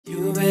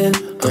You've been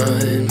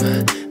on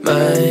my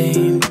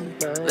mind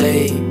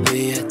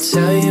lately, I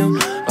tell you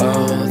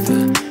all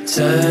the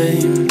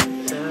time,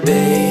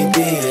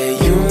 baby,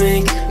 that you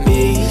make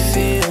me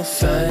feel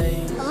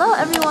fine. Hello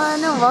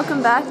everyone, and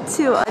welcome back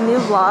to a new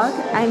vlog.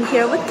 I'm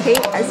here with Kate,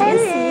 as you can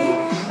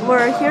see.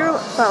 We're here,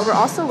 but we're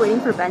also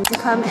waiting for Ben to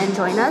come and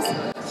join us.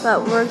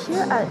 But we're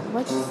here at,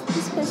 what's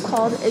this place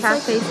called? It's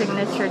Cafe like,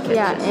 Signature Kitchen.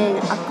 Yeah, in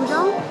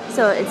apgujeong.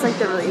 So it's like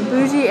the really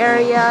bougie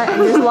area,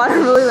 and there's a lot of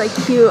really like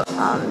cute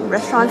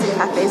restaurants and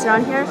cafes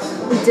around here.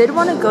 We did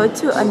want to go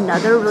to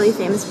another really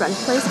famous French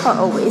place called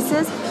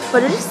Oasis,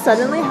 but it just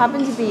suddenly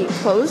happened to be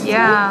closed.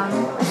 Yeah.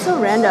 It's so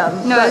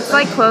random. No, but, it's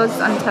like closed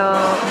until,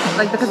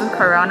 like because of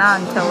Corona,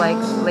 until like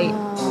late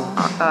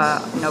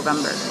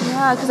November.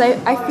 Yeah, because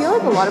I feel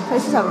like a lot of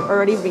places have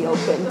already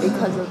reopened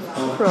because of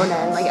Corona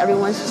and like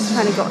everyone's just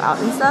trying to go out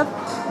and stuff.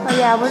 But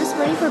yeah, we're just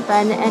waiting for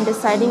Ben and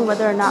deciding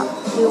whether or not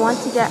we want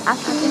to get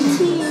afternoon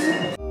tea.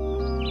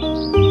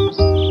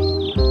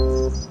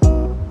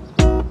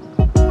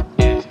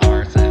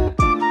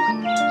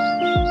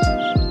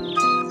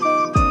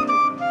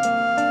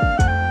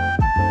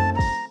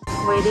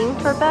 Waiting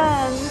for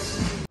Ben.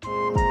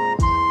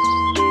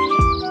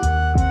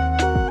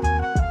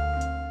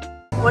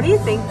 What do you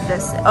think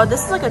this is? Oh,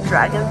 this is like a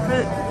dragon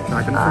fruit.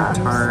 Dragon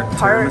fruit tart,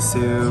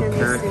 tiramisu,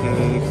 carrot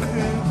cake,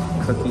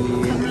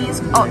 cookies.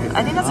 Oh,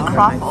 I think that's a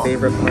croffle. My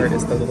favorite part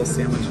is the little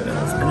sandwiches.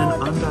 And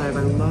an endive. I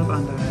love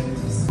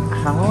endives.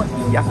 How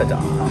yapada.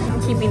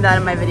 I'm keeping that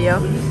in my video.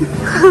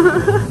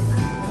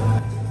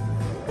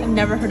 I've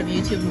never heard of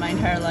YouTube in my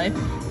entire life.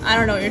 I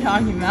don't know what you're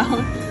talking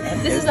about.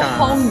 This is a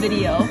home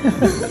video.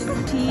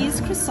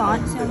 Cheese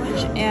croissant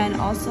sandwich and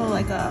also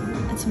like a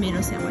tomato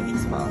sandwich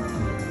as well.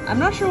 I'm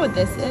not sure what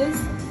this is,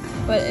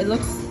 but it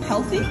looks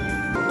healthy.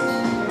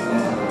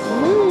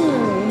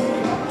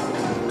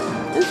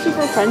 It's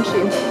super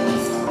crunchy.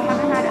 I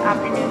haven't had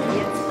afternoon tea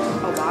in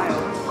a while.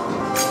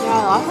 Yeah,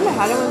 the last time I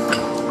had it was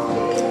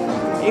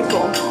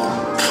April.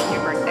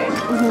 Your birthday.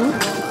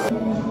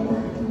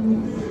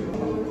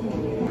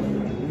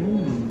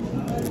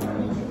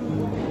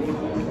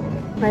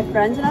 My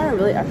friends and I are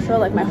really extra,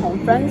 like my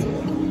home friends.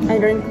 And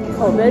during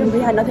COVID, we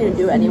had nothing to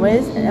do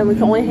anyways, and we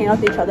could only hang out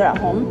with each other at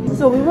home.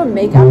 So we would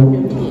make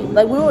afternoon tea.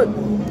 Like we would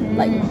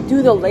like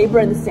do the labor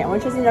and the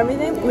sandwiches and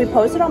everything. We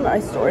posted on our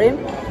story.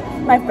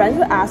 My friends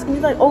would ask me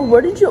like, "Oh,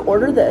 where did you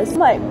order this?" I'm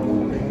like,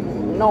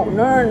 no,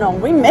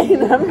 we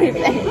made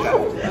everything.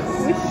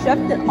 We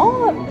chefed it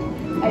all up.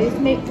 I used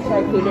to make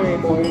charcuterie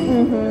boards.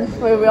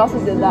 We also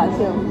did that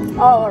too.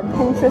 Oh, our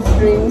Pinterest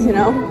dreams, you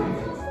know.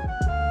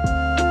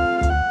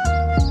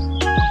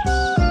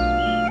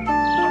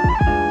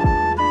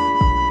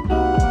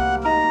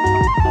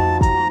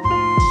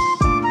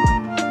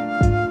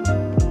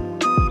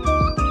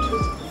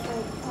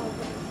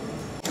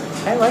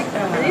 I like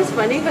that. I think it's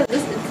funny because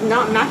it's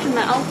not matching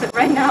the outfit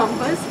right now,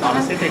 but it's fun.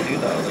 Honestly, they do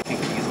though. Like you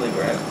could easily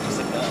wear it just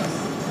like this.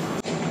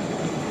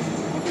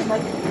 I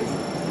like it.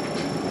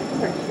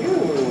 They're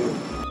cute.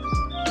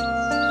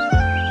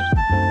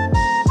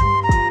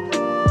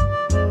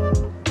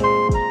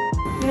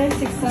 Very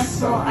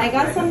successful. I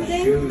got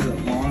something, Shoes,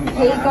 long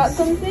Kate got glass.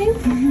 something,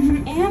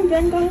 and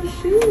Ben got his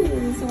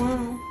shoes. Wow.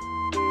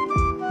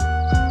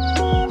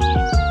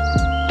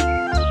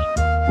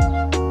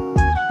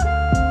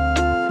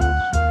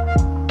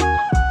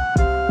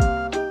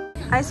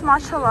 Iced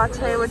matcha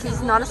latte, which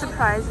is not a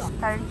surprise.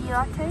 Verde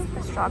latte,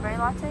 the strawberry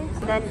latte.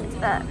 Then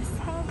the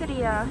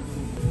sangria.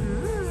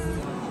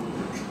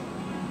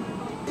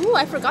 Ooh,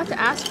 I forgot to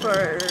ask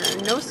for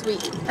no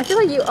sweet. I feel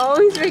like you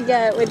always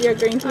forget with your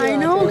green tea lattes. I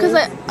know, because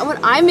when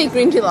I make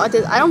green tea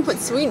lattes, I don't put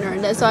sweetener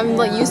in it, so I'm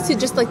like used to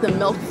just like the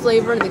milk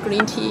flavor and the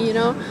green tea, you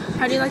know?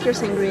 How do you like your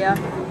sangria?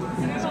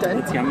 It's good?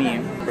 It's yummy.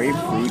 Very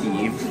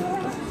fruity.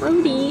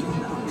 Fruity.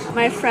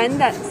 My friend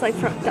that's like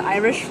from the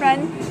Irish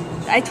friend,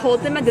 I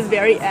told them at the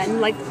very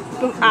end, like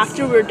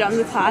after we were done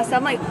with class,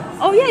 I'm like,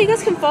 oh yeah, you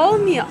guys can follow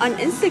me on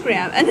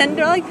Instagram. And then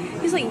they're like,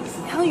 he's like,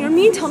 Helen, you're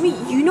mean, tell me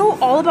you know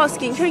all about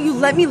skincare, you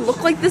let me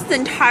look like this the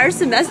entire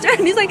semester.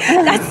 And he's like,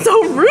 that's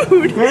so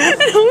rude.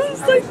 And I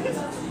was like,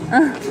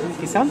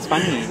 He sounds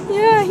funny.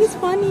 yeah, he's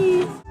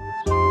funny.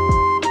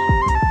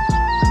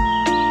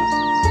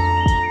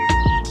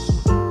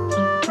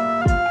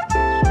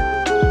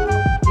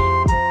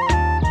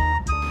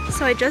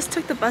 So I just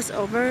took the bus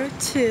over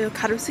to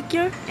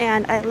garosugil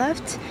and I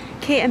left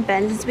Kate and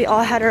Ben since we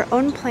all had our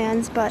own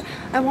plans, but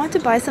I want to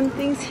buy some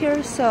things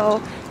here,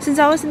 so since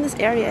I was in this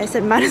area I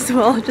said might as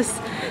well just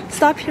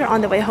stop here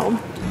on the way home.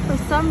 For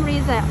some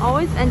reason I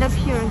always end up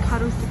here in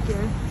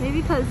garosugil,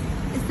 maybe because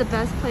it's the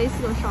best place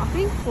to go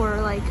shopping for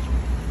like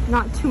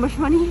not too much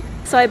money.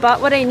 So I bought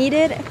what I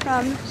needed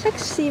from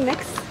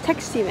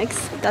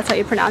fcpx, that's how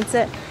you pronounce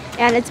it.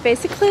 And it's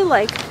basically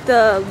like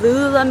the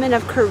Lululemon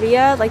of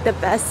Korea, like the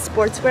best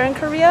sportswear in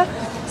Korea.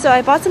 So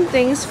I bought some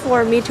things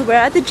for me to wear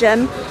at the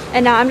gym,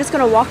 and now I'm just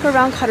gonna walk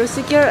around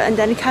garosugil and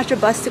then catch a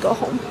bus to go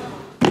home.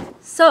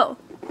 So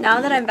Now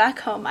that I'm back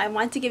home, I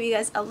want to give you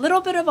guys a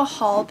little bit of a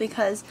haul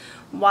because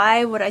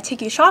why would I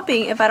take you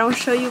shopping if I don't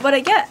show you what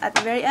I get at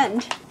the very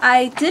end?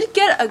 I did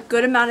get a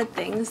good amount of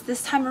things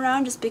this time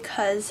around just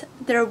because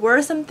there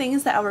were some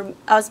things that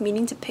I was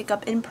meaning to pick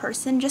up in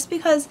person just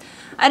because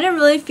I didn't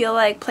really feel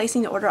like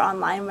placing the order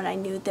online when I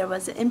knew there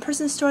was an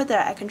in-person store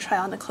that I can try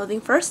on the clothing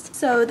first.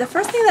 So the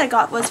first thing that I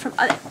got was from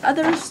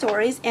other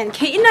stores, and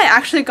Kate and I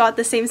actually got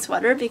the same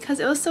sweater because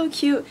it was so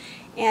cute.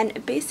 And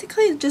it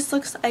basically just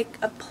looks like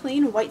a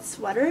plain white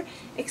sweater,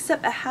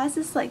 except it has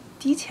this like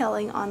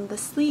detailing on the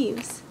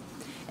sleeves.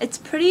 It's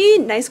pretty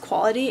nice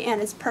quality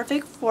and it's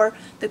perfect for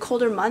the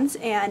colder months,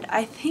 and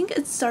I think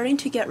it's starting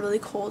to get really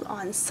cold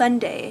on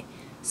Sunday.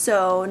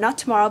 So not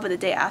tomorrow, but the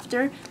day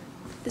after.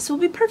 This will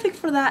be perfect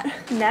for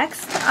that.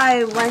 Next,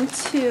 I went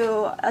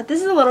to,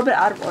 this is a little bit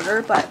out of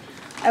order, but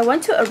I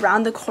went to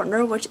Around the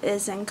Corner, which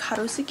is in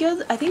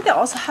garosugil. I think they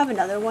also have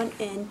another one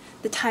in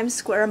the Times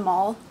Square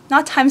Mall.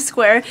 Not Times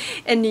Square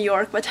in New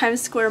York, but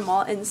Times Square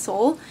Mall in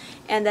Seoul.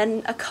 And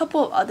then a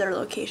couple of other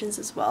locations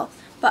as well.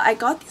 But I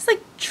got these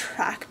like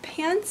track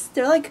pants.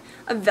 They're like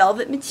a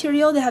velvet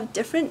material. They have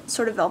different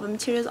sort of velvet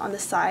materials on the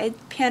side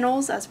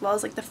panels as well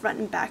as like the front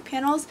and back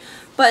panels.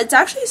 But it's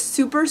actually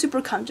super,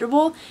 super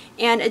comfortable,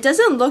 and it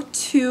doesn't look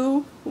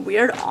too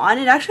weird on.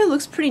 It actually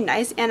looks pretty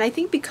nice, and I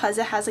think because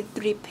it has like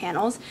 3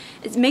 panels,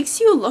 it makes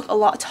you look a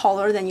lot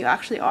taller than you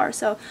actually are.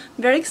 So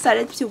I'm very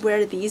excited to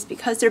wear these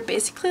because they're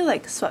basically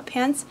like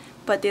sweatpants,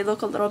 but they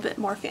look a little bit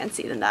more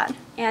fancy than that.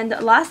 And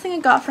the last thing I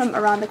got from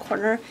Around the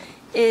Corner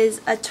is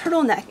a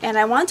turtleneck, and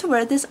I want to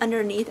wear this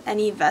underneath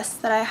any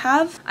vest that I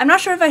have. I'm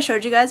not sure if I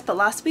showed you guys, but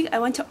last week I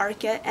went to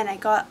Arket and I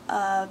got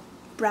a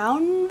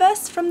brown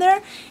vest from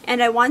there,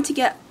 and I want to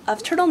get a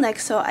turtleneck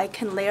so I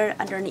can layer it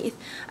underneath.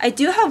 I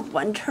do have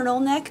one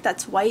turtleneck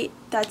that's white,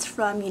 that's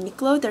from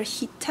Uniqlo, their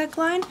Heat Tech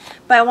line,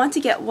 but I want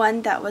to get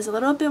one that was a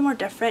little bit more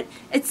different.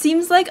 It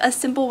seems like a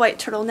simple white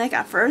turtleneck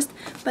at first,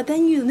 but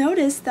then you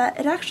notice that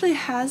it actually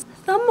has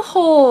thumb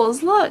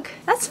holes. Look,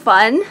 that's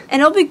fun,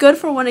 and it'll be good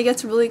for when it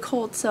gets really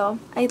cold, so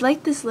I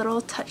like this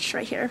little touch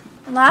right here.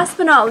 Last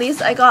but not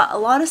least, I got a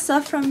lot of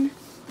stuff from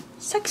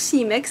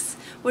fcpx,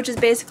 which is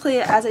basically,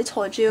 as I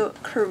told you,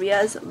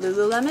 Korea's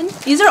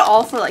Lululemon. These are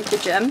all for like the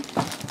gym.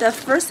 The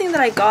first thing that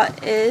I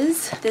got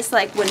is this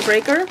like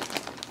windbreaker.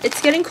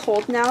 It's getting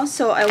cold now,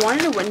 so I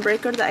wanted a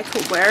windbreaker that I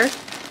could wear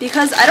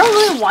because I don't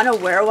really want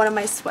to wear one of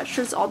my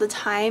sweatshirts all the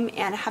time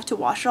and have to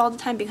wash it all the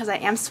time because I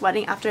am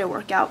sweating after I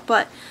work out,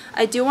 but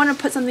I do want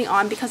to put something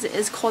on because it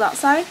is cold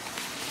outside.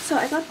 So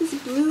I got this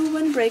blue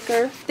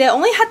windbreaker. They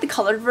only had the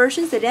colored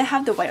versions. They didn't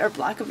have the white or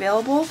black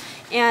available.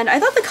 And I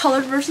thought the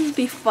colored versions would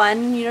be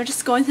fun, you know,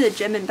 just going to the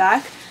gym and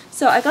back.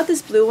 So I got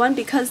this blue one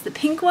because the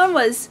pink one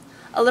was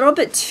a little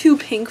bit too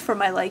pink for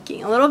my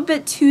liking. A little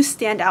bit too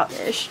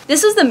standout-ish.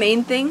 This was the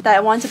main thing that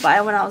I wanted to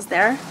buy when I was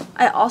there.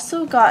 I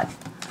also got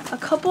a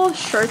couple of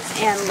shirts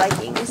and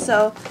leggings.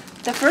 So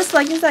the first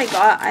leggings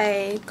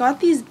I got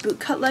these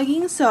bootcut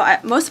leggings. So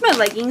most of my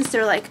leggings,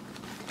 they're like,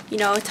 you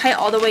know, tight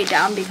all the way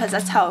down because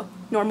that's how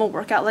normal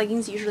workout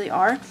leggings usually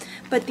are,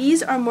 but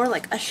these are more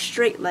like a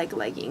straight leg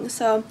legging.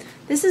 So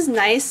this is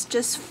nice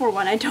just for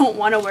when I don't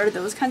want to wear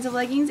those kinds of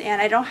leggings,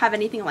 and I don't have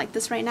anything like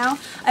this right now.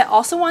 I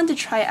also wanted to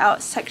try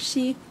out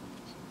sexy.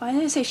 Why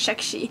did I say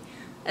sexy?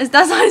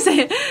 That's how I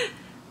say it.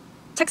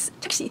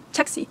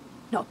 Sexy.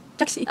 No,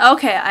 sexy.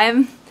 Okay,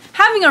 I'm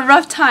having a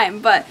rough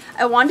time, but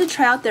I wanted to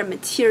try out their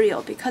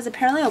material because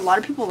apparently a lot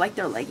of people like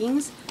their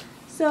leggings.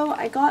 So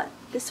I got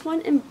this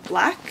one in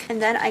black, and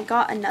then I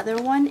got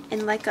another one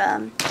in like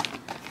a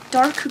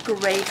dark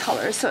gray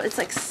color, so it's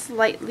like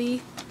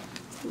slightly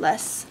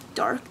less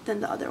dark than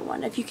the other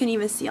one, if you can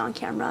even see on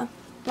camera.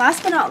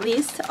 Last but not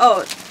least,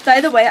 oh,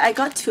 by the way, I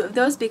got 2 of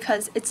those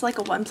because it's like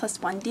a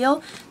 1+1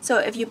 deal, so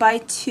if you buy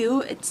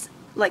 2, it's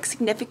like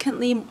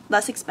significantly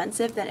less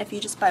expensive than if you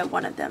just buy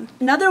 1 of them.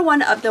 Another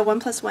one of the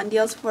 1+1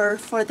 deals were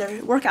for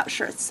their workout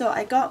shirts, so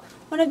I got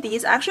one of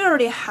these. I actually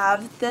already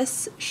have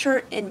this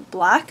shirt in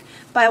black,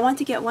 but I want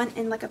to get one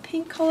in like a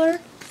pink color,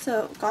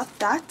 so got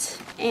that.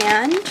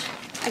 And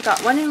I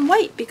got one in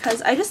white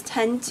because I just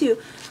tend to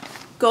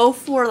go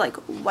for like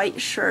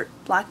white shirt,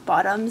 black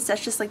bottoms.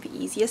 That's just like the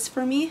easiest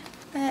for me.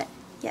 But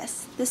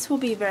yes, this will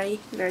be very,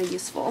 very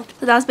useful.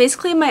 So that's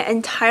basically my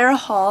entire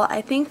haul.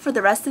 I think for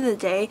the rest of the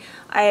day,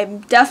 I'm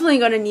definitely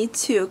going to need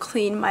to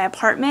clean my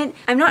apartment.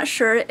 I'm not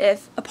sure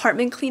if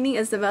apartment cleaning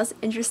is the most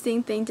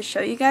interesting thing to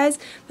show you guys,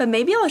 but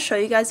maybe I'll show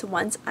you guys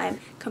once I'm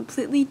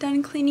completely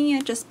done cleaning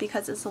it, just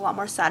because it's a lot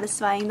more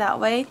satisfying that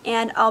way.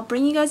 And I'll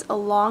bring you guys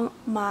along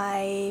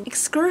my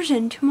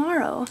excursion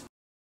tomorrow.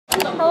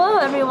 Hello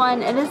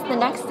everyone, it is the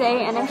next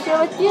day and I'm here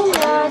with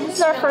Delia. This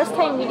is our first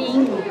time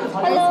meeting.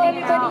 Hello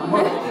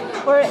everybody.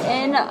 We're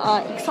in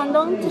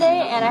ikseon-Dong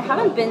today, and I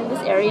haven't been in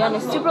this area in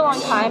a super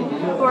long time.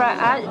 We're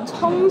at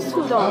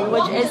hongdae,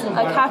 which is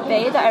a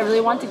cafe that I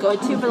really want to go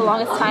to for the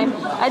longest time.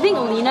 I think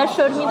Lena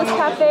showed me this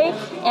cafe,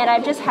 and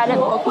I've just had it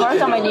bookmarked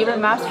on my neighbor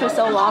maps for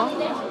so long.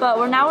 But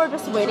we're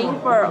just waiting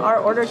for our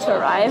order to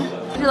arrive.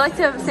 Would you like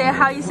to say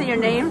how you say your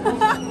name?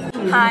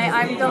 Hi,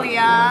 I'm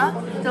Delia.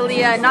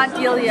 Delia, not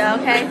Delia,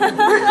 okay?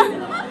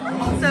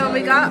 So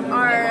we got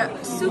our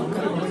soup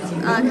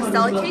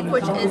castella cake,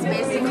 which is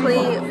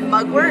basically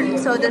mugwort.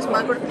 So there's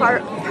mugwort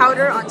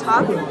powder on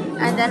top,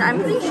 and then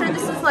I'm pretty sure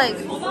this is like,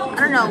 I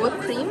don't know,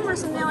 whipped cream or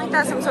something like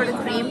that, some sort of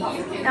cream.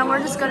 And we're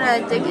just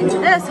gonna dig into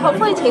this.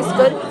 Hopefully it tastes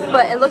good,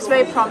 but it looks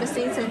very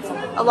promising since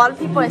a lot of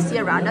people I see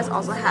around us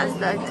also has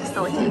the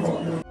castella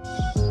cake.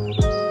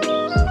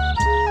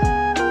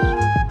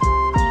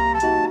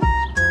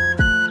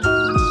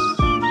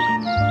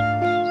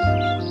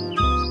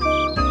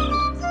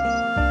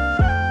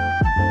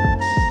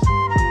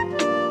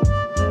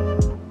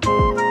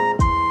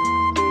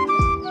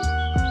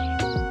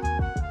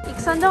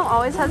 ikseon-Dong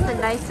always has the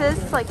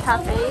nicest like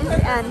cafes,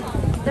 and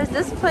there's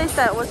this place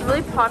that was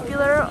really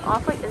popular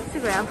off like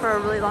Instagram for a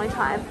really long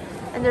time,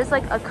 and there's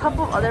like a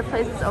couple other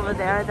places over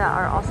there that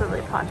are also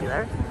really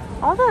popular.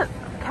 All the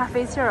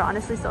cafes here are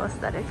honestly so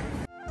aesthetic.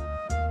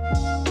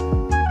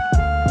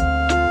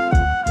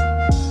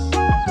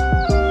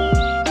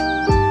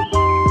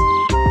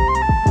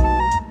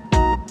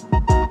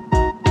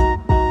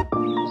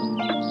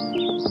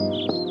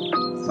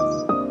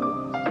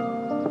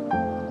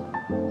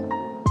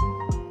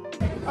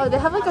 Oh, they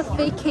have like a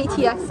fake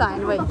KTX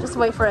sign. Wait, just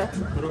wait for it.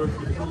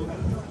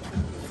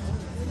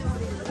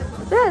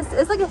 This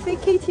is like a fake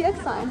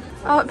KTX sign.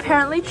 Oh,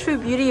 apparently True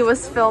Beauty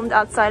was filmed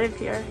outside of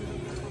here.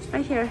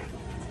 Right here.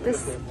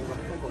 This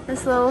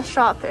little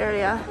shop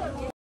area.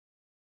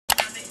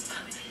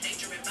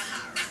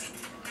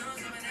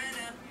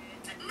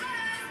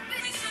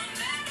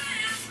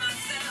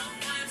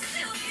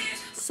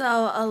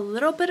 So a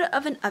little bit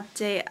of an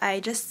update. I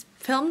just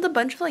filmed a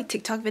bunch of like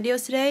TikTok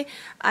videos today.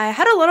 I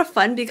had a lot of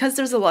fun because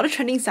there's a lot of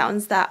trending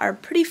sounds that are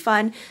pretty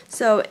fun.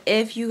 So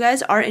if you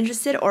guys are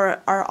interested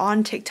or are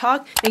on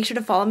TikTok, make sure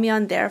to follow me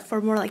on there for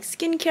more like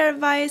skincare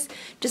advice,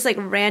 just like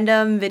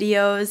random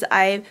videos.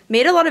 I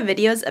made a lot of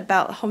videos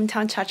about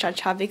Hometown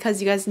Cha-Cha-Cha because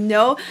you guys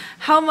know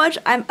how much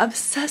I'm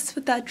obsessed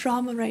with that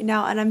drama right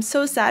now, and I'm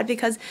so sad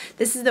because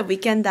this is the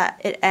weekend that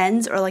it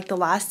ends, or like the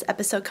last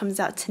episode comes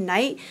out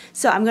tonight.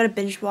 So I'm gonna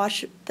binge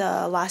watch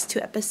the last 2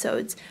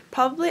 episodes,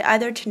 probably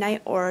either tonight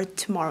or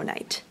tomorrow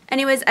night.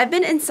 Anyways, I've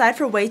been inside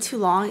for way too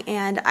long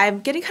and I'm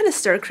getting kind of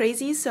stir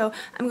crazy, so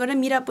I'm gonna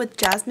meet up with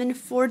Jasmine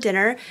for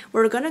dinner.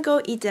 We're gonna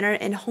go eat dinner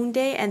in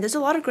Hongdae, and there's a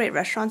lot of great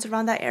restaurants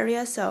around that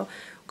area, so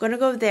I'm gonna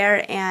go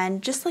there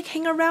and just like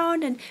hang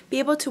around and be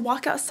able to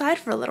walk outside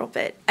for a little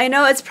bit. I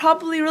know it's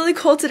probably really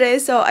cold today,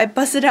 so I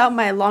busted out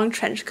my long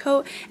trench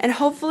coat, and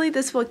hopefully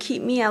this will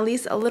keep me at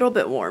least a little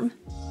bit warm.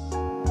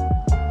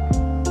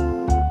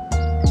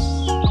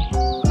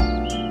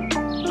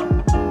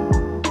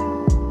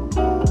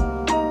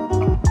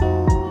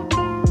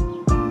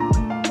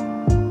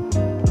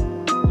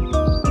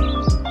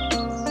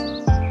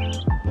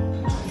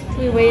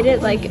 We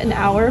waited like an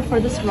hour for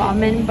this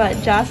ramen,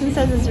 but Jasmine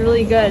says it's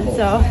really good,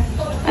 so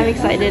I'm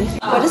excited.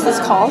 What is this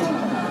called?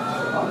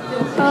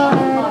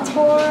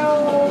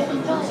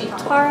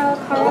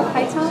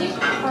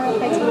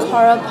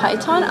 Tara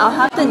Python. I'll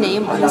have the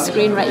name on the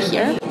screen right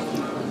here.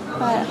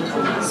 But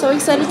so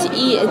excited to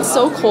eat. It's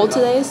so cold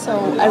today, so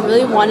I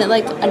really wanted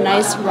like a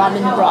nice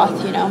ramen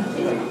broth, you know.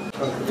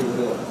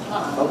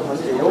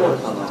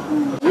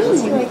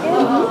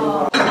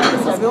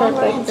 Is everyone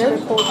like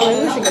bib? I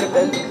wish I got a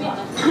bib.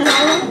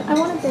 I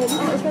want a bib. It's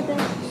right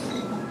there.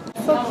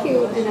 So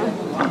cute, you know.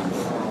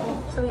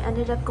 So we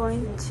ended up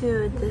going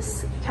to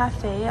this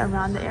cafe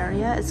around the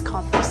area. It's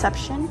called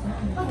Perception.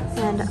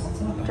 And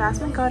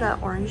Jasmine got an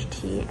orange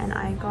tea and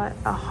I got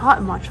a hot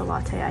matcha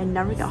latte. I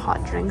never get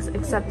hot drinks,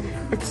 except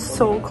it's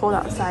so cold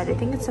outside. I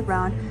think it's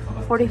around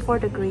 44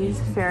 degrees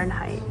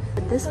Fahrenheit.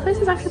 But this place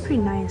is actually pretty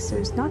nice.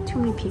 There's not too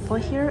many people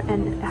here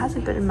and it has a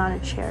good amount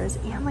of chairs,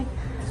 and like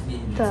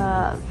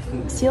the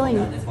ceiling,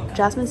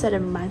 Jasmine said it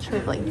reminds her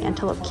of like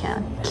Antelope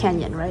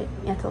Canyon, right?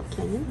 Antelope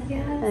Canyon?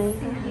 Yeah.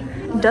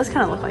 It does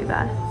kind of look like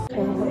that.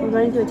 Okay, we're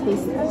going to do a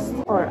taste test,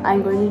 or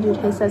I'm going to do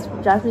a taste test.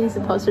 Jasmine needs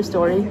to post her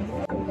story.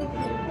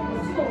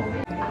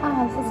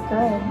 Ah, this is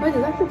good. Wait,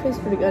 this actually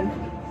tastes pretty good.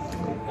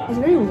 It's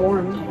very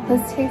warm.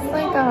 This tastes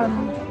like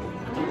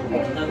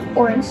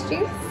orange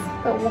juice,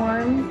 but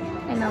warm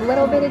and a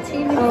little bit of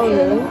tea. Oh,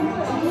 really?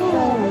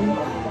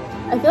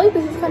 I feel like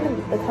this is kind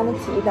of the kind of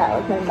tea that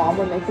like my mom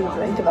would make me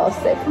drink if I was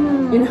sick,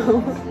 you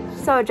know?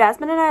 So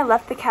Jasmine and I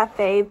left the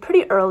cafe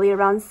pretty early,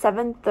 around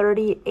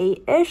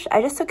 7:38-ish.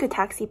 I just took a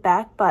taxi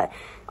back, but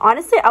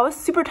honestly, I was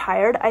super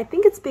tired. I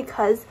think it's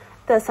because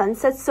the sun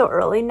sets so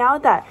early now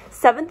that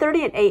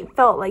 7:30 and 8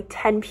 felt like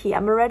 10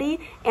 p.m. already,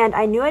 and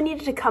I knew I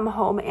needed to come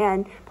home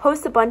and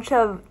post a bunch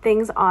of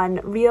things on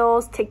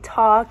Reels,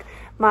 TikTok,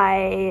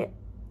 my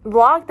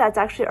vlog that's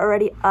actually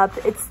already up.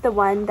 It's the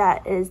one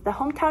that is the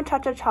Hometown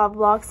Cha-Cha-Cha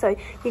vlog, so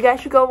you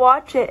guys should go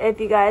watch it if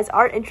you guys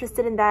are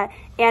interested in that,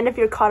 and if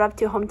you're caught up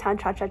to Hometown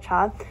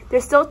Cha-Cha-Cha.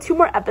 There's still 2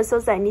 more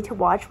episodes that I need to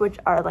watch, which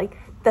are like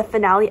the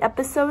finale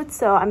episode,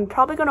 so I'm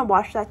probably gonna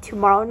watch that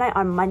tomorrow night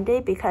on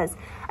Monday because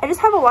I just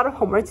have a lot of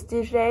homework to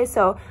do today,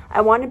 so I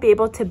want to be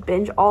able to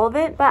binge all of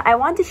it. But I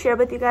want to share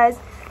with you guys,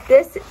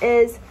 this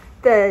is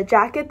the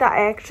jacket that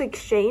I actually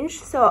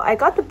exchanged. So I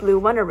got the blue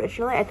one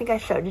originally. I think I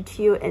showed it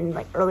to you in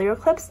like earlier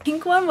clips.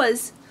 Pink one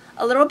was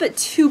a little bit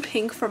too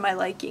pink for my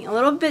liking, a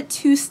little bit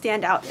too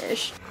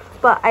standout-ish.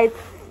 But I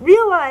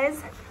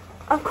realized,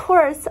 of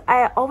course,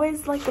 I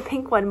always like the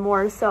pink one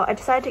more, so I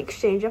decided to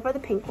exchange it for the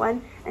pink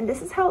one, and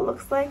this is how it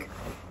looks like.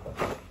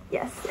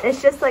 Yes,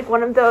 it's just like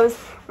one of those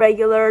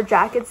regular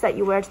jackets that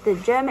you wear to the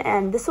gym,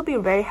 and this will be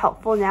very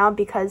helpful now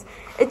because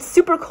it's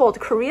super cold.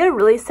 Korea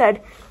really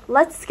said,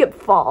 let's skip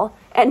fall,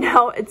 and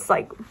now it's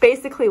like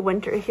basically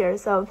winter here,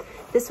 so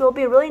this will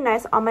be really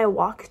nice on my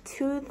walk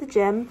to the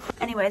gym.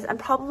 Anyways, I'm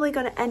probably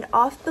gonna end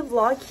off the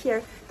vlog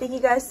here. Thank you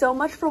guys so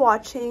much for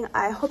watching.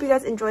 I hope you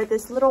guys enjoyed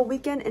this little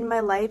weekend in my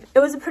life. It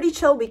was a pretty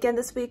chill weekend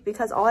this week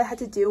because all I had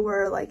to do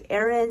were like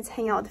errands,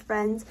 hang out with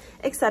friends,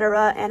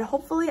 etc. And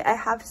hopefully I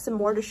have some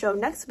more to show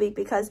next week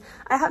because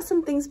I have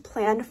some things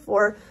planned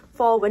for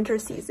fall winter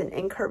season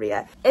in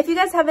Korea. If you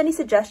guys have any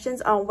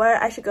suggestions on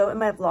where I should go in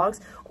my vlogs,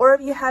 or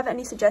if you have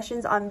any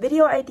suggestions on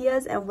video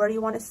ideas and where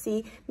you want to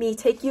see me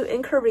take you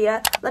in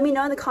Korea, let me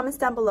know in the comments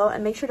down below,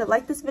 and make sure to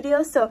like this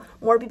video so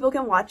more people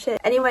can watch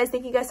it. Anyways,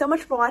 thank you guys so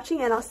much for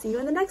watching, and I'll see you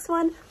in the next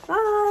one.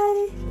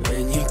 Bye!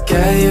 When you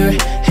got your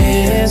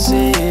hands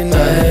in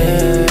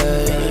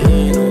mine.